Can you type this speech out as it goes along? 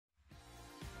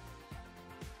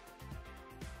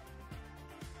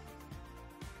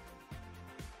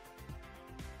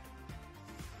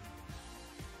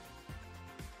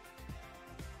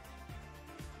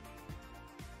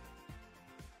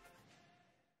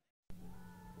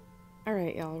All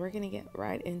right, y'all, we're gonna get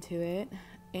right into it.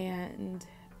 And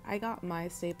I got my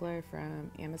stapler from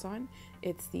Amazon.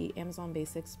 It's the Amazon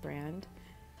Basics brand.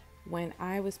 When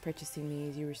I was purchasing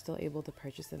these, you were still able to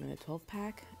purchase them in a 12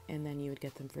 pack, and then you would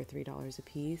get them for $3 a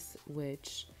piece,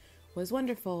 which was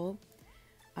wonderful.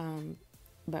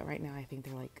 But right now I think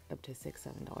they're like up to $6,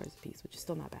 $7 a piece, which is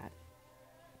still not bad.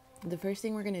 The first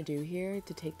thing we're gonna do here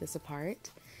to take this apart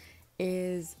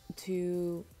is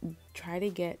to try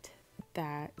to get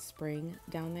that spring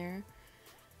down there.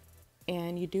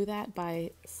 And you do that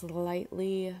by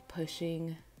slightly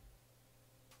pushing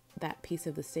that piece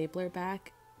of the stapler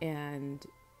back, and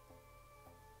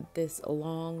this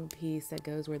long piece that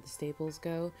goes where the staples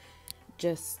go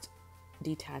just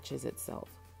detaches itself.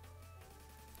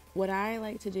 What I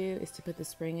like to do is to put the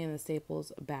spring and the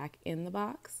staples back in the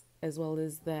box, as well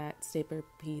as that stapler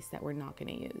piece that we're not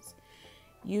going to use.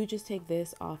 You just take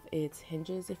this off its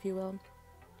hinges, if you will,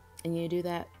 and you do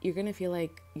that. You're going to feel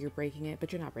like you're breaking it,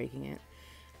 but you're not breaking it.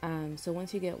 So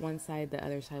once you get one side, the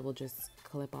other side will just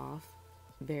clip off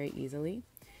very easily.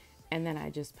 And then I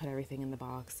just put everything in the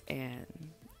box and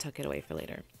tuck it away for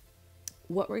later.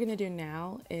 What we're going to do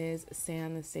now is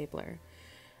sand the stapler.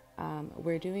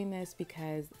 We're doing this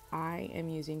because I am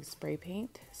using spray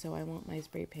paint, so I want my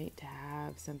spray paint to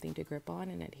have something to grip on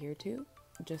and adhere to,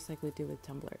 just like we do with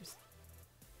tumblers.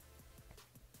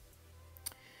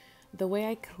 The way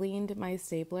I cleaned my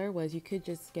stapler was you could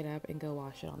just get up and go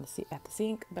wash it on at the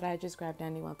sink, but I just grabbed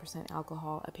 91%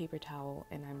 alcohol, a paper towel,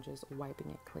 and I'm just wiping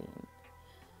it clean.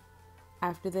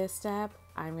 After this step,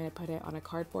 I'm going to put it on a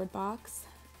cardboard box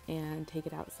and take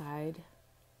it outside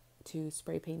to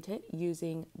spray paint it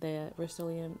using the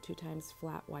Rust-Oleum 2x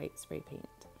flat white spray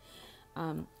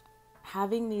paint.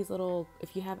 Having these little,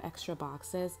 if you have extra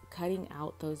boxes, cutting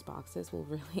out those boxes will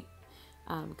really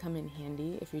come in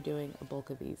handy if you're doing a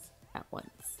bulk of these at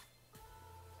once.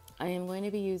 I am going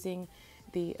to be using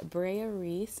the Brea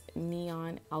Reese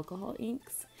Neon Alcohol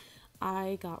inks.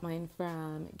 I got mine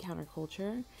from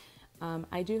Counterculture.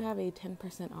 I do have a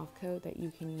 10% off code that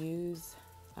you can use.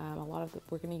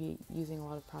 We're going to be using a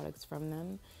lot of products from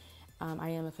them. I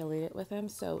am affiliated with them,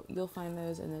 so you'll find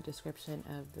those in the description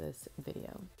of this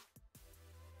video.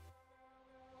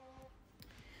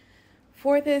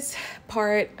 For this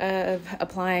part of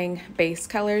applying base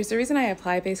colors, the reason I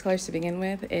apply base colors to begin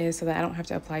with is so that I don't have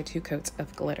to apply 2 coats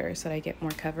of glitter, so that I get more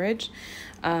coverage.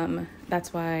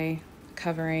 That's why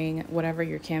covering whatever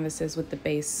your canvas is with the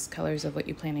base colors of what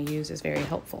you plan to use is very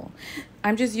helpful.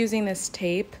 I'm just using this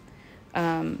tape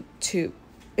to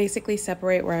basically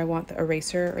separate where I want the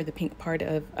eraser or the pink part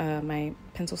of my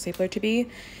pencil stapler to be.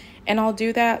 And I'll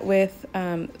do that with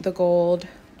the gold,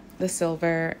 the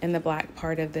silver, and the black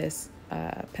part of this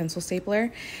pencil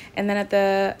stapler. And then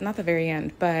at not the very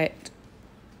end, but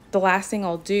the last thing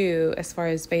I'll do as far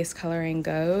as base coloring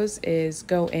goes is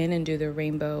go in and do the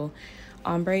rainbow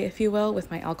ombre, if you will,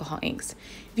 with my alcohol inks.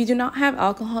 If you do not have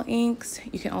alcohol inks,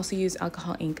 you can also use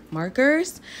alcohol ink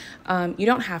markers. You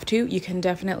don't have to. You can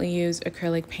definitely use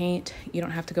acrylic paint. You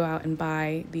don't have to go out and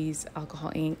buy these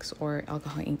alcohol inks or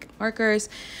alcohol ink markers.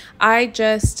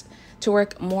 To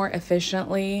work more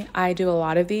efficiently, I do a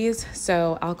lot of these,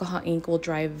 so alcohol ink will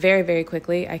dry very, very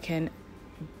quickly. I can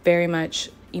very much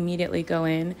immediately go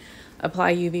in,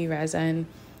 apply UV resin,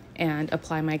 and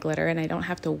apply my glitter, and I don't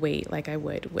have to wait like I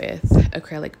would with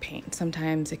acrylic paint.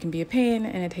 Sometimes it can be a pain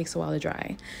and it takes a while to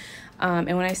dry. And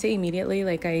when I say immediately,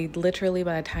 like I literally,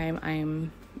 by the time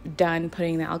I'm done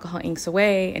putting the alcohol inks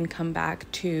away and come back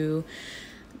to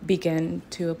begin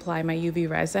to apply my UV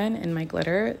resin and my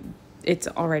glitter, it's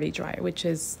already dry, which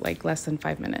is like less than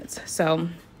 5 minutes. So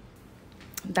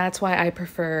that's why I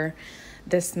prefer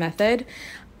this method.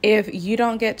 If you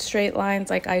don't get straight lines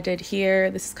like I did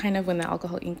here, this is kind of when the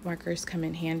alcohol ink markers come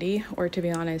in handy. Or to be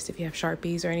honest, if you have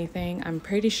Sharpies or anything, I'm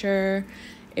pretty sure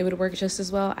it would work just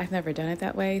as well. I've never done it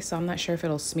that way, so I'm not sure if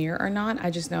it'll smear or not.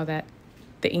 I just know that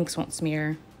the inks won't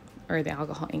smear, or the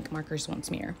alcohol ink markers won't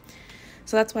smear.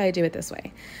 So that's why I do it this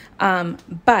way.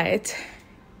 But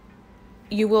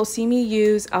you will see me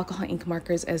use alcohol ink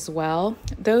markers as well.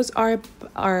 Those are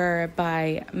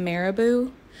by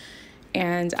Marabu.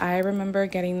 And I remember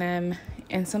getting them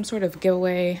in some sort of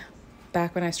giveaway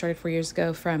back when I started 4 years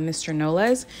ago from Mr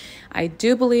Nolas. I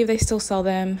do believe they still sell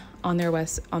them on their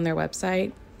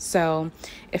website. So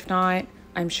if not,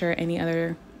 I'm sure any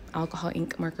other alcohol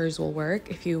ink markers will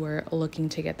work if you were looking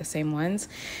to get the same ones.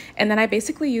 And then I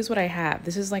basically use what I have.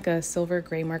 This is like a silver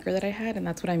gray marker that I had, and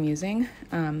that's what I'm using.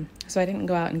 So I didn't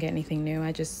go out and get anything new.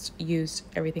 I just used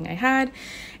everything I had.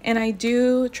 And I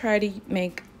do try to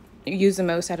use the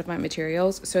most out of my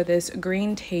materials. So this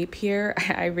green tape here,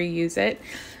 I reuse it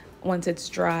once it's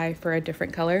dry for a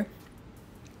different color.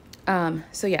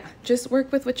 So yeah, just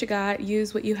work with what you got,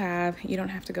 use what you have. You don't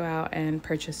have to go out and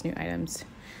purchase new items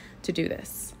to do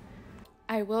this.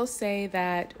 I will say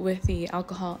that with the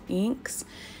alcohol inks,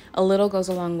 a little goes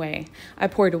a long way. I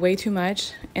poured way too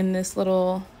much in this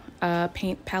little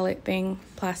paint palette thing,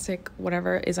 plastic,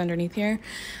 whatever is underneath here.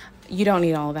 You don't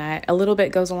need all that. A little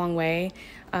bit goes a long way.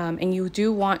 And you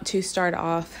do want to start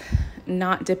off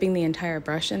not dipping the entire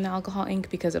brush in the alcohol ink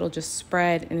because it'll just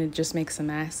spread and it just makes a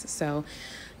mess. So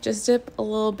just dip a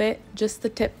little bit, just the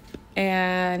tip,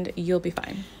 and you'll be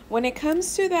fine. When it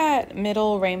comes to that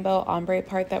middle rainbow ombre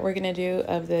part that we're gonna do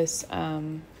of this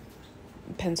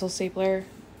pencil stapler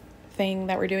thing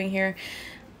that we're doing here,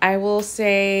 I will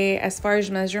say as far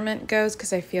as measurement goes,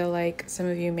 because I feel like some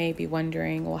of you may be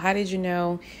wondering, well, how did you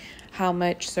know how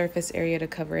much surface area to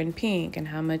cover in pink and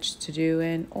how much to do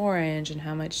in orange and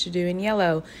how much to do in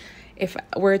yellow? If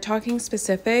we're talking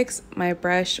specifics, my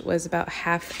brush was about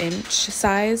 1/2 inch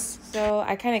size. So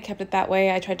I kind of kept it that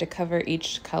way. I tried to cover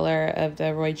each color of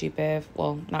the Roy G. Biv,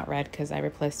 well, not red because I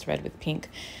replaced red with pink,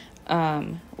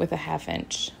 with a 1/2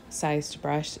 inch sized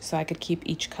brush. So I could keep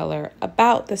each color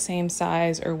about the same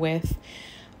size or width.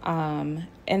 And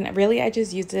really I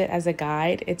just used it as a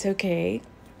guide. It's okay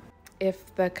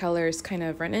if the colors kind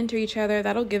of run into each other.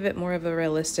 That'll give it more of a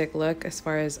realistic look as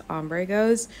far as ombre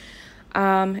goes.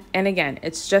 And again,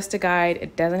 it's just a guide.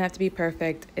 It doesn't have to be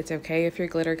perfect. It's okay if your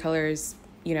glitter colors,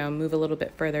 you know, move a little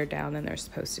bit further down than they're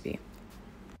supposed to be.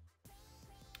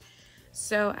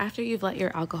 So after you've let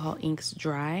your alcohol inks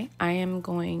dry,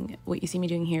 what you see me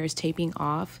doing here is taping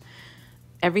off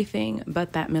everything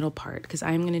but that middle part, because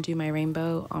I'm going to do my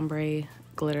rainbow ombre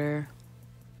glitter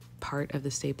part of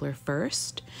the stapler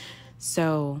first.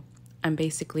 So I'm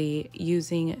basically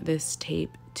using this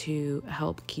tape to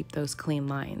help keep those clean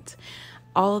lines.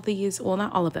 All of these, well,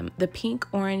 not all of them, the pink,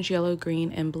 orange, yellow,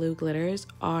 green, and blue glitters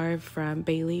are from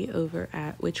Bailee over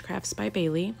at WhichCrafts by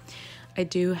Bailee.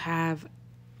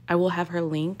 I will have her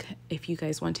link if you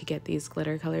guys want to get these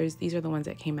glitter colors. These are the ones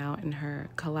that came out in her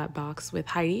collab box with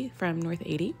Heidi from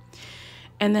NorthEighty.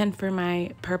 And then for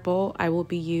my purple, I will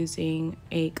be using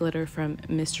a glitter from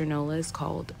Mr Nolas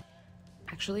called,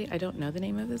 actually, I don't know the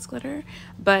name of this glitter,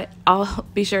 but I'll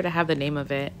be sure to have the name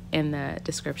of it in the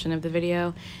description of the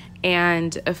video.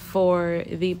 And for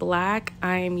the black,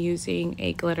 I'm using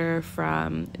a glitter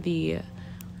from the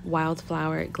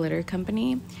Wildflower Glitter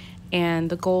Company. And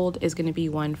the gold is going to be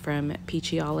one from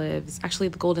Peachy Olives. Actually,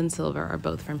 the gold and silver are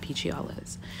both from Peachy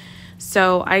Olives.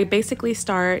 So I basically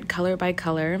start color by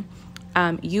color.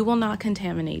 You will not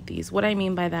contaminate these. What I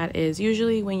mean by that is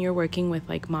usually when you're working with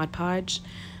like Mod Podge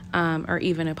or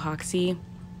even epoxy,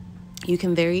 you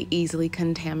can very easily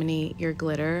contaminate your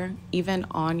glitter even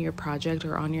on your project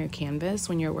or on your canvas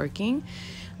when you're working.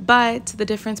 But the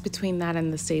difference between that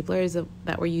and the stapler is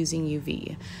that we're using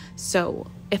UV.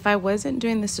 So if I wasn't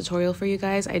doing this tutorial for you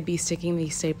guys, I'd be sticking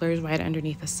these staplers right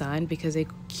underneath the sun because they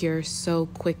cure so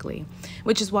quickly,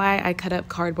 which is why I cut up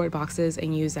cardboard boxes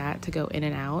and use that to go in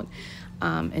and out,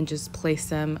 and just place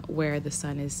them where the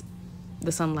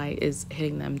sunlight is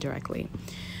hitting them directly.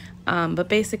 But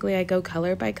basically I go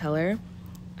color by color.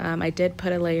 I did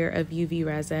put a layer of UV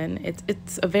resin.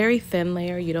 It's a very thin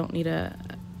layer. You don't need a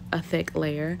thick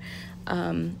layer.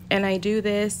 And I do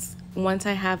this once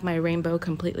I have my rainbow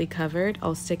completely covered.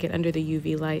 I'll stick it under the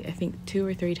UV light, I think 2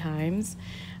 or 3 times,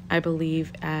 I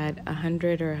believe at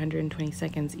 100 or 120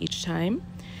 seconds each time.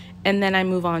 And then I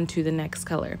move on to the next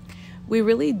color. We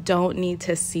really don't need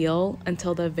to seal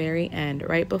until the very end,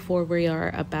 right before we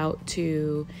are about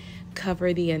to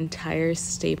cover the entire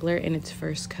stapler in its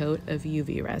first coat of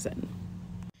UV resin.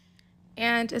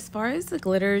 And as far as the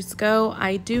glitters go,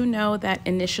 I do know that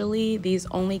initially these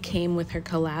only came with her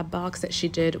collab box that she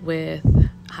did with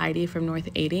Heidi from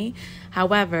NorthEighty.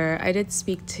 However, I did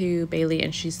speak to Bailee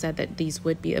and she said that these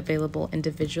would be available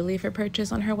individually for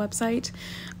purchase on her website.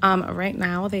 Right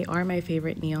now, they are my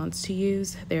favorite neons to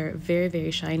use. They're very,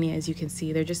 very shiny. As you can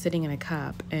see, they're just sitting in a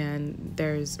cup and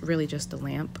there's really just a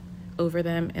lamp over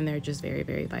them and they're just very,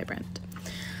 very vibrant.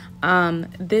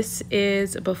 This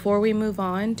is before we move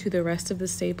on to the rest of the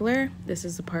stapler. This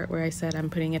is the part where I said I'm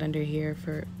putting it under here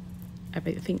for I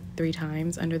think 3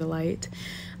 times under the light.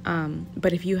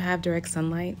 But if you have direct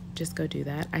sunlight, just go do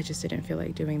that. I just didn't feel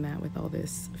like doing that with all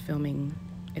this filming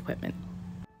equipment.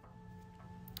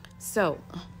 So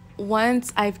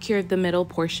once I've cured the middle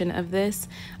portion of this,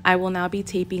 I will now be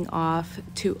taping off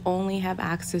to only have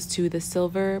access to the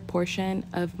silver portion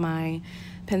of my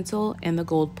pencil and the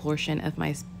gold portion of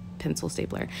my pencil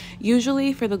stapler.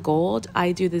 Usually for the gold,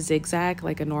 I do the zigzag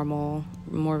like a normal,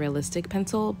 more realistic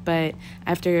pencil, but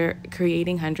after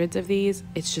creating hundreds of these,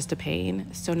 it's just a pain.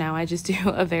 So now I just do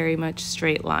a very much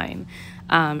straight line,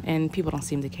 and people don't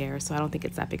seem to care, so I don't think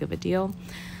it's that big of a deal.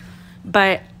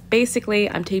 But basically,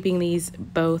 I'm taping these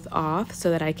both off so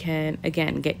that I can,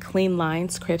 again, get clean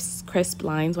lines, crisp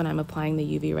lines when I'm applying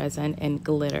the UV resin and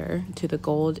glitter to the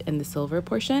gold and the silver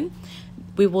portion.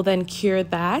 We will then cure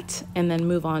that and then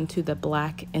move on to the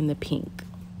black and the pink.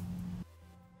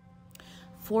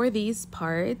 For these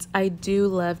parts, I do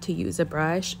love to use a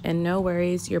brush, and no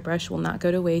worries, your brush will not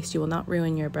go to waste. You will not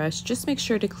ruin your brush. Just make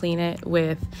sure to clean it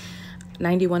with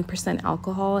 91%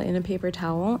 alcohol in a paper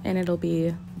towel and it'll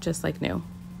be just like new.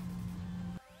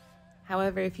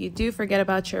 However, if you do forget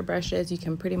about your brushes, you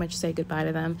can pretty much say goodbye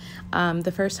to them.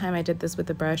 The first time I did this with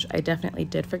the brush, I definitely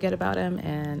did forget about them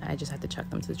and I just had to chuck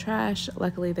them to the trash.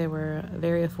 Luckily, they were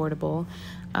very affordable.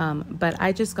 But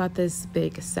I just got this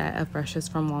big set of brushes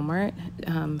from Walmart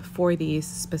for these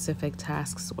specific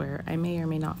tasks where I may or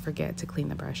may not forget to clean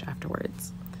the brush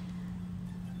afterwards.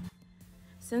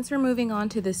 Since we're moving on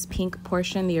to this pink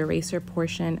portion, the eraser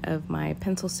portion of my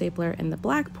pencil stapler, and the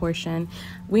black portion,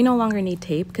 we no longer need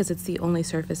tape because it's the only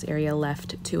surface area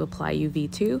left to apply UV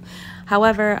to.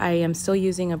 However, I am still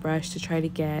using a brush to try to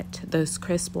get those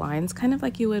crisp lines, kind of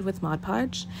like you would with Mod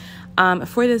Podge.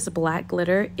 For this black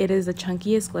glitter, it is the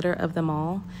chunkiest glitter of them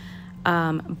all.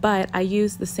 But I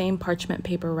use the same parchment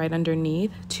paper right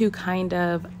underneath to kind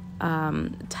of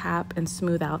tap and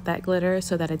smooth out that glitter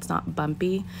so that it's not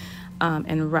bumpy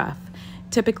and rough.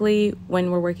 Typically,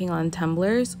 when we're working on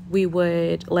tumblers, we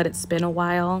would let it spin a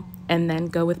while and then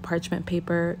go with parchment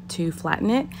paper to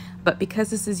flatten it. But because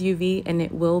this is UV and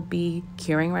it will be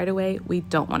curing right away, we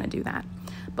don't want to do that.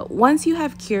 But once you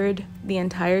have cured the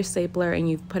entire stapler and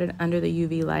you've put it under the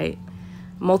UV light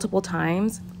multiple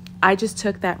times, I just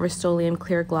took that Rust-Oleum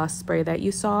clear gloss spray that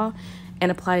you saw and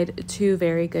applied 2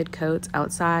 very good coats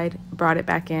outside, brought it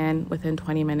back in within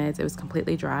 20 minutes. It was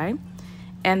completely dry.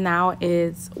 And now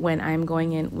is when I'm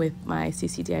going in with my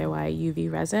CCDIY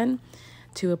UV resin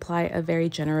to apply a very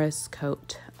generous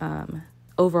coat,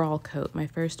 overall coat, my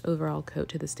first overall coat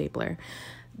to the stapler.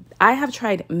 I have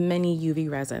tried many UV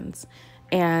resins,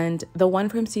 and the one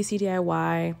from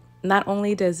CCDIY, not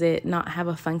only does it not have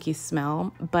a funky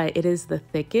smell, but it is the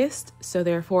thickest, so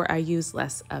therefore I use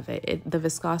less of it. The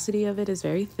viscosity of it is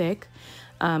very thick,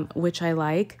 which I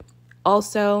like.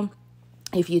 Also,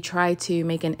 if you try to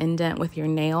make an indent with your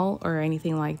nail or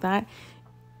anything like that,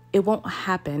 it won't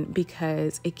happen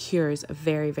because it cures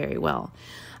very, very well.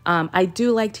 I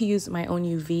do like to use my own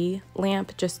UV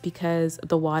lamp just because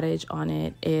the wattage on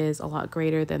it is a lot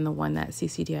greater than the one that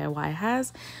CCDIY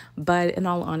has. But in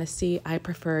all honesty, I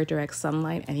prefer direct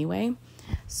sunlight anyway.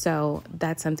 So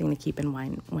that's something to keep in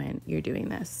mind when you're doing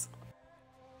this.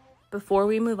 Before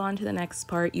we move on to the next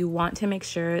part, you want to make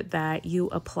sure that you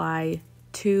apply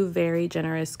 2 very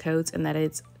generous coats and that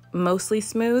it's mostly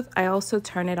smooth. I also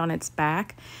turn it on its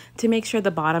back to make sure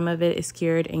the bottom of it is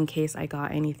cured in case I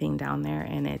got anything down there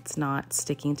and it's not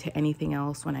sticking to anything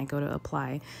else when I go to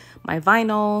apply my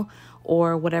vinyl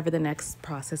or whatever the next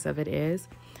process of it is.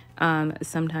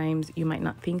 Sometimes you might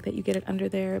not think that you get it under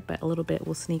there, but a little bit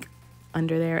will sneak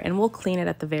under there, and we'll clean it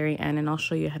at the very end and I'll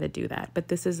show you how to do that. But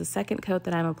this is the second coat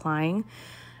that I'm applying.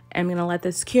 I'm gonna let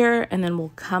this cure and then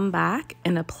we'll come back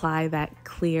and apply that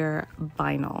clear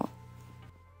vinyl.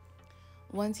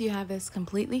 Once you have this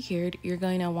completely cured, you're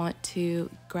going to want to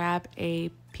grab a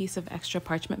piece of extra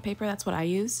parchment paper. That's what I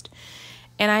used.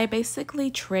 And I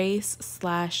basically trace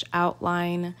 /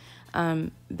 outline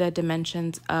the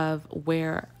dimensions of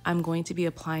where I'm going to be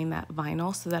applying that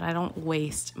vinyl so that I don't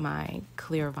waste my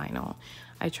clear vinyl.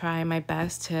 I try my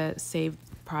best to save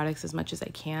products as much as I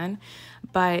can,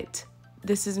 but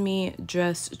this is me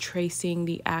just tracing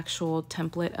the actual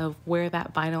template of where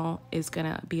that vinyl is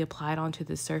gonna be applied onto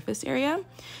the surface area.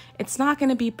 It's not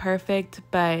gonna be perfect,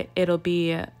 but it'll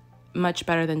be much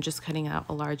better than just cutting out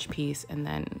a large piece and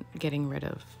then getting rid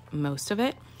of most of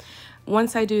it.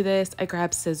 Once I do this, I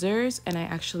grab scissors and I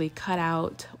actually cut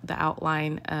out the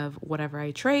outline of whatever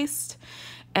I traced.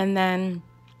 And then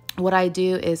what I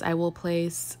do is I will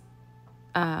place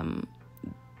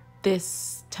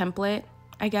this template,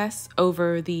 I guess,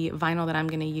 over the vinyl that I'm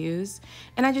gonna use.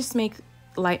 And I just make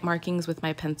light markings with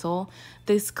my pencil.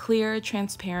 This clear,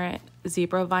 transparent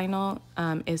zebra vinyl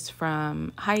is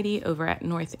from Heidi over at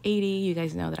NorthEighty. You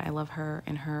guys know that I love her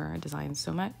and her designs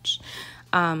so much.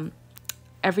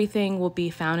 Everything will be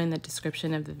found in the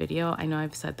description of the video. I know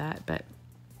I've said that, but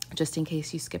just in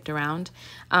case you skipped around.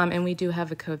 And we do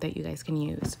have a code that you guys can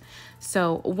use.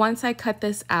 So once I cut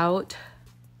this out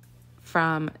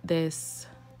from this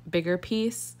bigger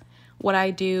piece, what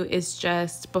I do is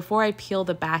just, before I peel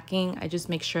the backing, I just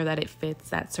make sure that it fits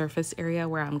that surface area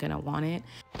where I'm gonna want it.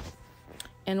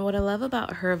 And what I love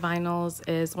about her vinyls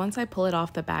is once I pull it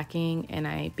off the backing and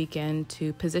I begin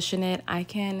to position it, I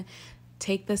can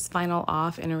take this vinyl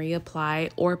off and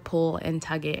reapply, or pull and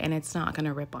tug it, and it's not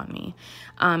gonna rip on me.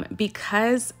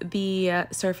 Because the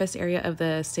surface area of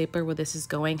the stapler where this is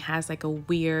going has like a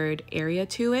weird area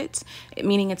to it,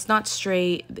 meaning it's not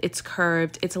straight, it's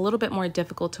curved, it's a little bit more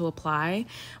difficult to apply,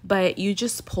 but you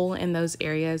just pull in those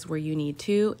areas where you need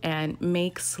to and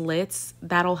make slits.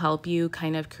 That'll help you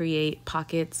kind of create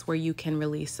pockets where you can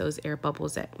release those air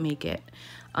bubbles that may get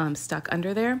stuck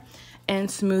under there, and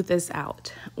smooth this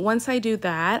out. Once I do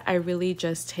that, I really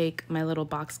just take my little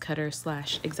box cutter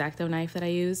slash X-Acto knife that I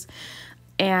use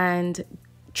and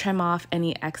trim off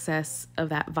any excess of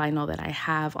that vinyl that I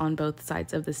have on both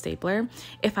sides of the stapler.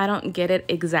 If I don't get it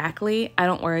exactly, I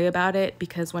don't worry about it,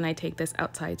 because when I take this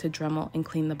outside to Dremel and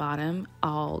clean the bottom,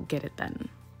 I'll get it then.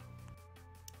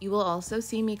 You will also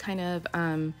see me kind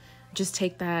of just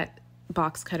take that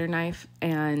box cutter knife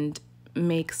and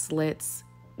make slits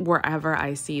wherever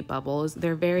I see bubbles.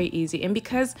 They're very easy, and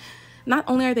because not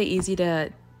only are they easy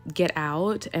to get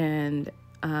out and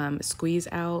squeeze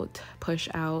out, push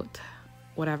out,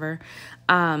 whatever,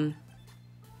 the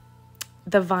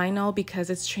vinyl, because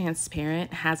it's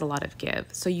transparent, has a lot of give,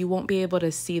 so you won't be able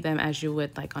to see them as you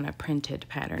would like on a printed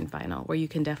pattern vinyl, where you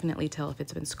can definitely tell if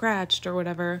it's been scratched or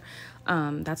whatever.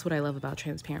 That's what I love about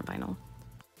transparent vinyl.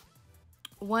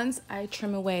 Once I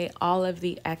trim away all of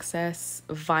the excess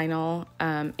vinyl,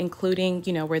 including,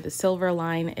 you know, where the silver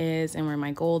line is and where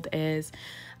my gold is,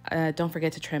 don't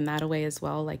forget to trim that away as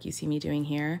well, like you see me doing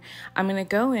here. I'm gonna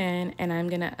go in and I'm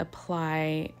gonna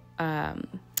apply,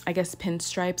 I guess,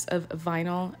 pinstripes of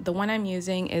vinyl. The one I'm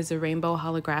using is a rainbow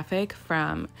holographic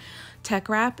from Tech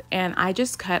Wrap, and I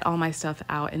just cut all my stuff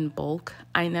out in bulk.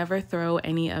 I never throw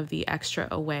any of the extra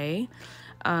away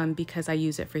because I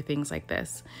use it for things like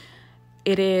this.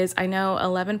 It is, I know,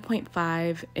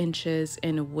 11.5 inches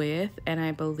in width, and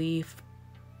I believe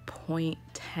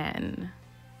 0.10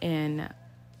 in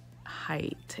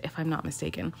height, if I'm not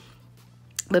mistaken.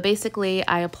 But basically,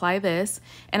 I apply this,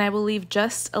 and I will leave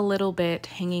just a little bit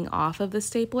hanging off of the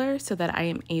stapler so that I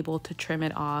am able to trim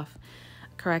it off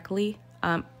correctly.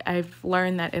 I've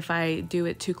learned that if I do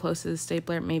it too close to the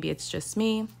stapler, maybe it's just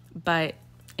me, but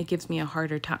it gives me a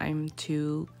harder time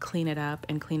to clean it up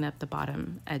and clean up the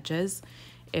bottom edges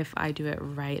if I do it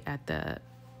right at the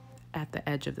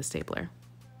edge of the stapler.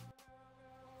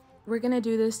 We're gonna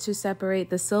do this to separate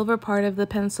the silver part of the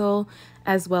pencil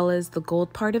as well as the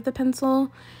gold part of the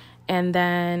pencil, and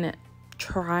then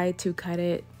try to cut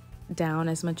it down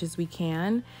as much as we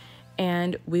can.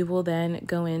 And we will then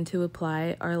go in to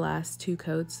apply our last two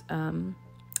coats,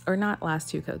 or not last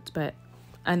two coats, but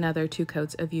another 2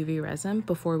 coats of UV resin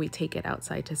before we take it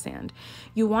outside to sand.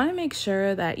 You want to make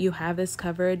sure that you have this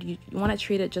covered. You want to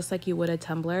treat it just like you would a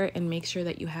tumbler, and make sure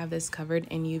that you have this covered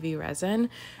in UV resin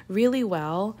really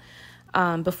well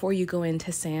before you go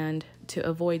into sand, to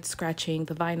avoid scratching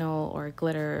the vinyl or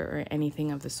glitter or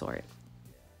anything of the sort.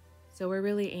 So we're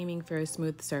really aiming for a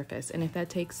smooth surface, and if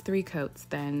that takes 3 coats,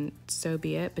 then so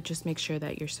be it, but just make sure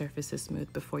that your surface is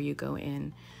smooth before you go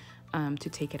in to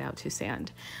take it out to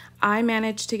sand. I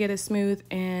managed to get it smooth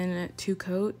in 2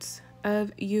 coats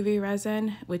of UV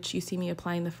resin, which you see me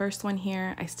applying the first one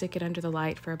here. I stick it under the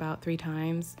light for about 3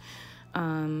 times at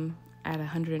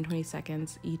 120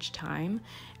 seconds each time,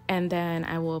 and then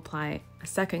I will apply a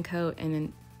second coat and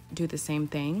then do the same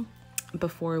thing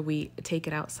before we take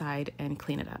it outside and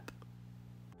clean it up.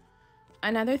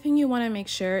 Another thing you want to make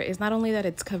sure is not only that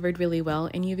it's covered really well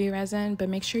in UV resin, but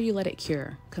make sure you let it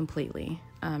cure completely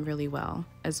really well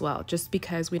as well, just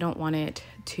because we don't want it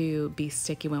to be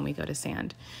sticky when we go to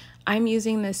sand. I'm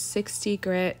using this 60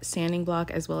 grit sanding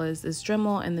block as well as this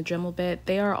Dremel and the Dremel bit.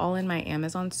 They are all in my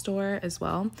Amazon store as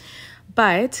well,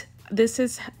 but this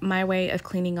is my way of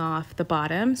cleaning off the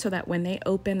bottom so that when they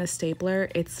open the stapler,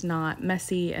 it's not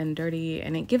messy and dirty,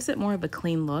 and it gives it more of a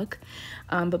clean look.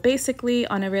 But basically,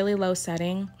 on a really low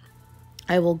setting,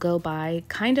 I will go by,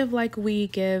 kind of like we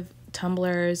give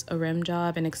tumblers a rim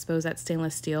job and expose that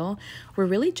stainless steel. We're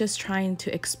really just trying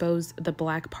to expose the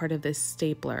black part of this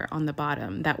stapler on the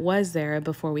bottom that was there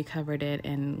before we covered it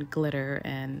in glitter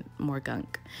and more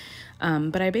gunk.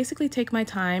 But I basically take my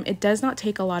time. It does not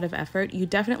take a lot of effort. You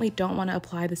definitely don't want to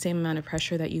apply the same amount of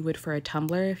pressure that you would for a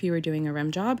tumbler if you were doing a rim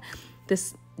job.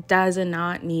 This does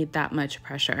not need that much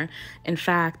pressure. In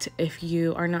fact, if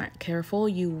you are not careful,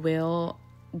 you will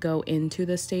go into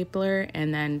the stapler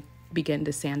and then begin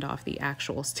to sand off the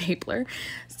actual stapler.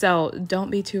 So don't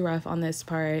be too rough on this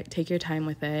part. Take your time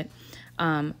with it.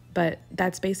 But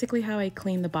that's basically how I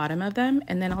clean the bottom of them.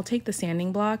 And then I'll take the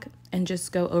sanding block and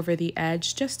just go over the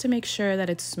edge just to make sure that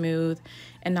it's smooth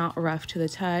and not rough to the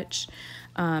touch,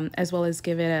 as well as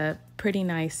give it a pretty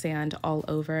nice sand all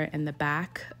over in the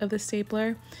back of the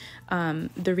stapler.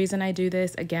 The reason I do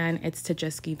this, again, it's to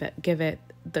just give it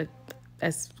the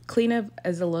as clean of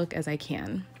as a look as I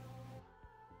can.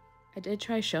 I did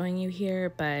try showing you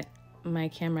here, but my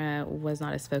camera was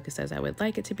not as focused as I would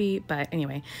like it to be. But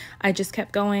anyway, I just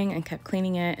kept going and kept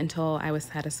cleaning it until I was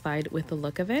satisfied with the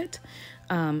look of it.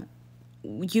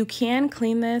 You can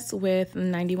clean this with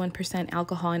 91%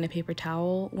 alcohol in a paper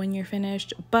towel when you're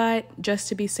finished, but just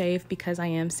to be safe, because I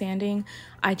am sanding,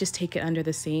 I just take it under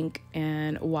the sink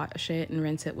and wash it and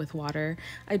rinse it with water.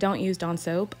 I don't use Dawn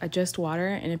soap, I just water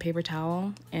in a paper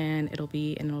towel, and it'll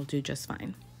do just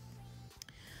fine.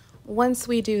 Once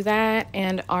we do that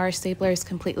and our stapler is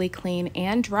completely clean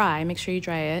and dry, make sure you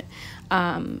dry it,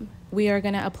 we are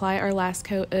going to apply our last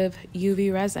coat of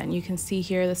UV resin. You can see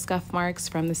here the scuff marks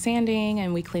from the sanding,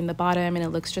 and we cleaned the bottom and it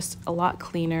looks just a lot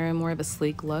cleaner and more of a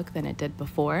sleek look than it did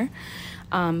before.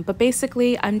 But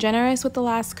basically, I'm generous with the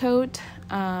last coat.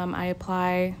 I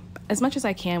apply as much as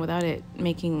I can without it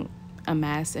making a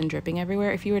mess and dripping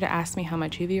everywhere. If you were to ask me how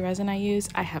much UV resin I use,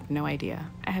 I have no idea.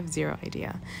 I have zero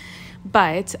idea.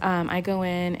 But I go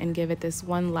in and give it this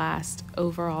one last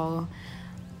overall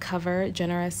cover,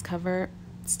 generous cover,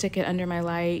 stick it under my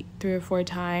light 3 or 4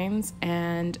 times,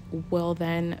 and we'll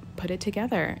then put it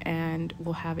together and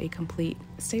we'll have a complete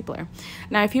stapler.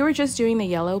 Now, if you were just doing the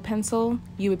yellow pencil,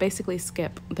 you would basically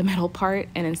skip the middle part,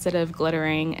 and instead of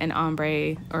glittering an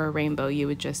ombre or a rainbow, you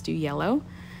would just do yellow.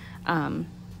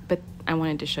 But I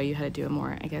wanted to show you how to do a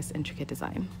more, I guess, intricate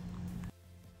design.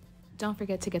 Don't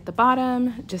forget to get the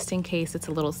bottom, just in case it's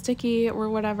a little sticky or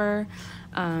whatever,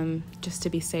 just to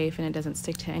be safe and it doesn't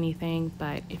stick to anything.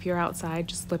 But if you're outside,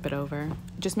 just flip it over.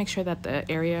 Just make sure that the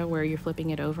area where you're flipping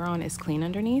it over on is clean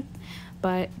underneath.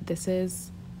 But this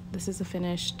is a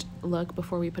finished look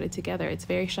before we put it together. It's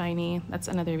very shiny. That's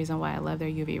another reason why I love their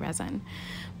UV resin.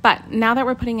 But now that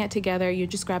we're putting it together, you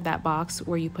just grab that box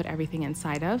where you put everything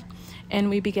inside of, and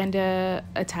we begin to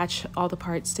attach all the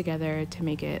parts together to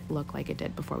make it look like it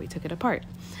did before we took it apart.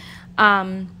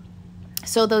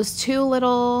 So those 2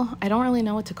 little, I don't really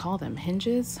know what to call them,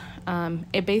 hinges.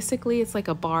 It's like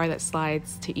a bar that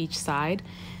slides to each side.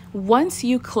 Once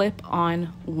you clip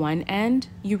on one end,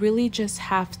 you really just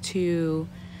have to,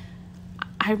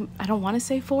 I don't want to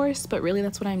say force, but really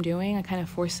that's what I'm doing. I kind of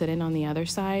force it in on the other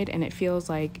side, and it feels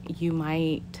like you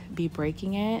might be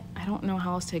breaking it. I don't know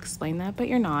how else to explain that, but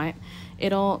you're not.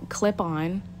 It'll clip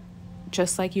on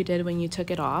just like you did when you took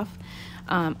it off.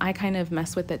 I kind of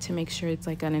mess with it to make sure it's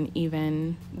like on an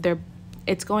even,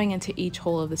 it's going into each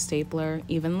hole of the stapler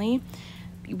evenly.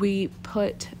 We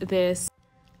put this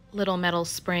little metal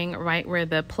spring right where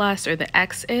the plus or the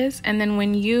X is, and then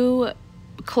when you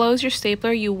close your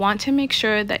stapler, you want to make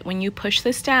sure that when you push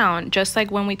this down, just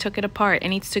like when we took it apart, it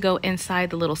needs to go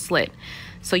inside the little slit.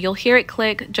 So you'll hear it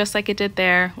click just like it did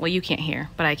there. Well, you can't hear,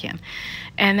 but I can.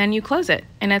 And then you close it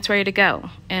and it's ready to go.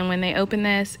 And when they open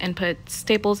this and put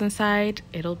staples inside,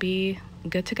 it'll be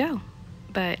good to go.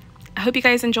 But I hope you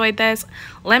guys enjoyed this.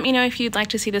 Let me know if you'd like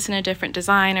to see this in a different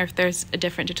design, or if there's a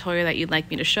different tutorial that you'd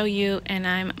like me to show you, and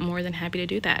I'm more than happy to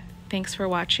do that. Thanks for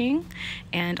watching,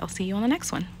 and I'll see you on the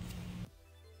next one.